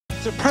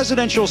It's a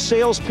presidential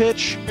sales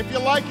pitch. If you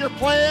like your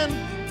plan,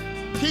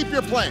 keep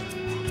your plan.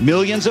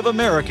 Millions of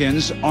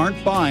Americans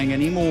aren't buying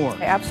anymore.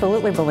 I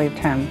absolutely believed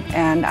him,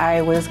 and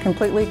I was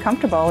completely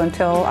comfortable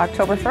until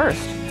October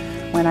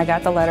 1st, when I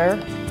got the letter,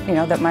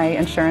 that my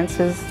insurance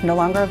is no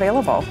longer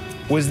available.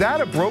 Was that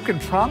a broken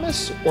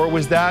promise, or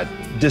was that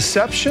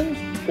deception,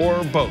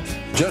 or both?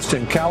 Just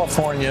in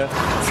California,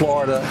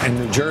 Florida, and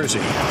New Jersey,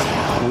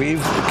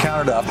 we've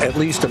counted up at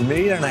least 1.5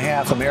 million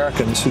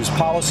Americans whose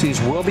policies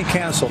will be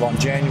canceled on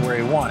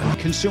January 1.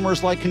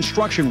 Consumers like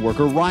construction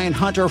worker Ryan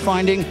Hunt are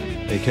finding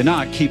they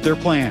cannot keep their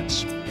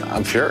plans.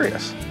 I'm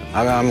furious.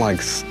 I'm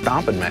like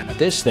stomping mad.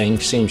 This thing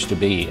seems to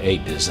be a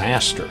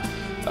disaster.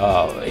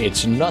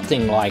 It's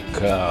nothing like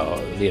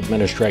the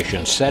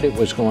administration said it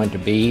was going to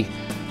be.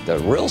 The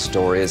real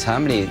story is how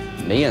many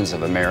millions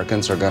of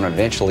Americans are going to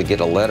eventually get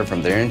a letter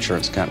from their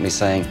insurance company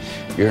saying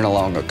you're no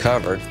longer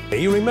covered.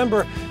 You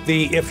remember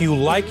if you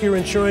like your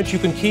insurance, you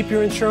can keep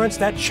your insurance?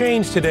 That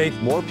changed today.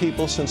 More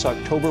people since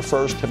October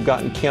 1st have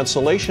gotten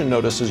cancellation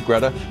notices,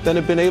 Greta, than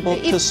have been able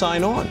to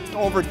sign on.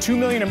 Over 2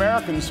 million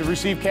Americans have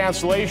received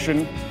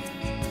cancellation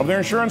of their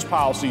insurance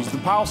policies, the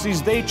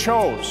policies they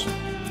chose.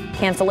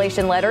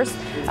 Cancellation letters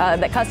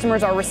that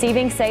customers are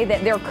receiving say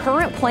that their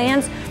current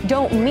plans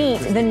don't meet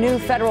the new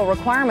federal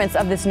requirements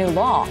of this new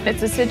law.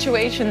 It's a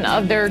situation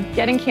of they're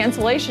getting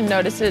cancellation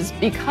notices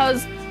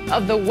because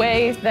of the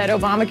way that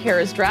Obamacare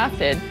is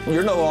drafted.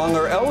 You're no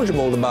longer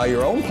eligible to buy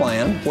your own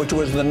plan, which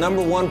was the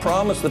 #1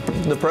 promise that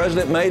the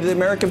president made to the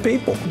American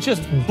people.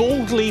 Just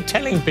boldly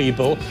telling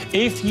people,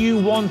 if you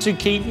want to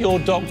keep your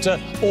doctor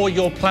or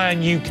your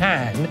plan, you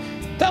can.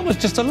 That was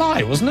just a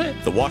lie, wasn't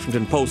it? The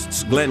Washington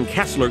Post's Glenn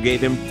Kessler gave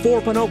him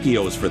 4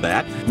 Pinocchios for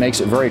that. Makes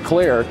it very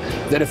clear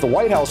that if the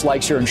White House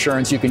likes your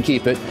insurance, you can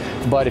keep it.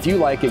 But if you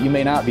like it, you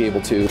may not be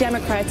able to.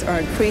 Democrats are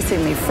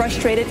increasingly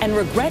frustrated and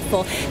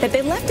regretful that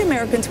they left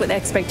Americans with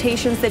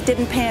expectations that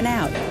didn't pan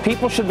out.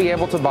 People should be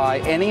able to buy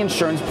any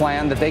insurance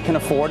plan that they can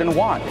afford and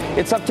want.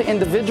 It's up to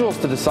individuals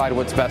to decide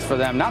what's best for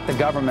them, not the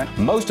government.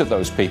 Most of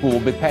those people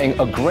will be paying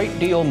a great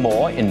deal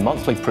more in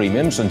monthly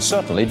premiums and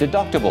certainly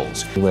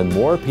deductibles. When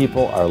more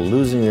people are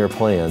losing their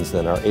plans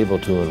than are able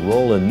to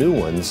enroll in new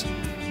ones,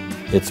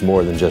 it's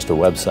more than just a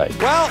website.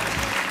 Well,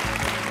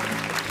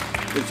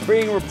 it's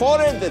being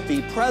reported that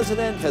the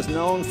president has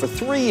known for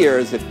 3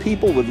 years that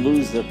people would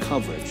lose their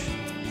coverage.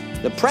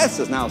 The press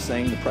is now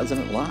saying the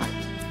president lied.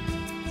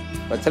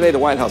 But today the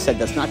White House said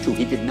that's not true.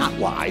 He did not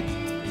lie.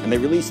 And they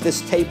released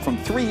this tape from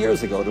 3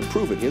 years ago to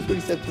prove it. Here's what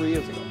he said 3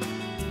 years ago.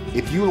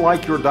 If you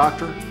like your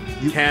doctor,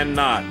 you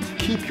cannot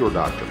keep your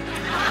doctor.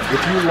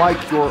 If you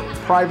like your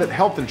private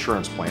health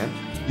insurance plan,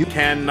 you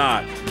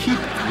cannot keep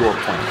your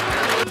plan.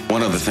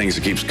 One of the things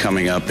that keeps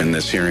coming up in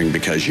this hearing,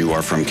 because you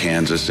are from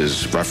Kansas,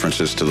 is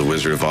references to the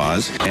Wizard of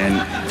Oz.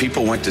 And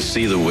people went to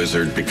see the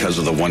wizard because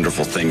of the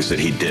wonderful things that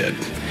he did.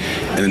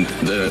 And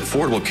the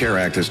Affordable Care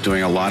Act is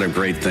doing a lot of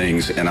great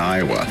things in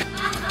Iowa.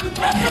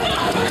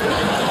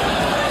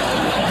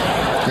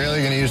 Really,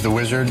 you're going to use the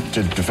wizard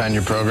to defend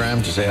your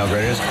program, to say how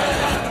great it is?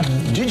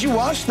 Did you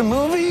watch the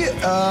movie?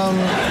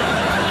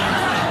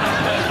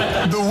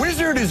 The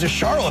wizard is a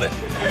charlatan.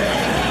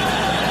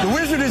 The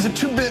wizard is a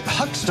two-bit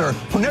huckster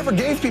who never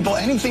gave people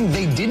anything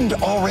they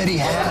didn't already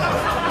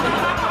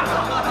have.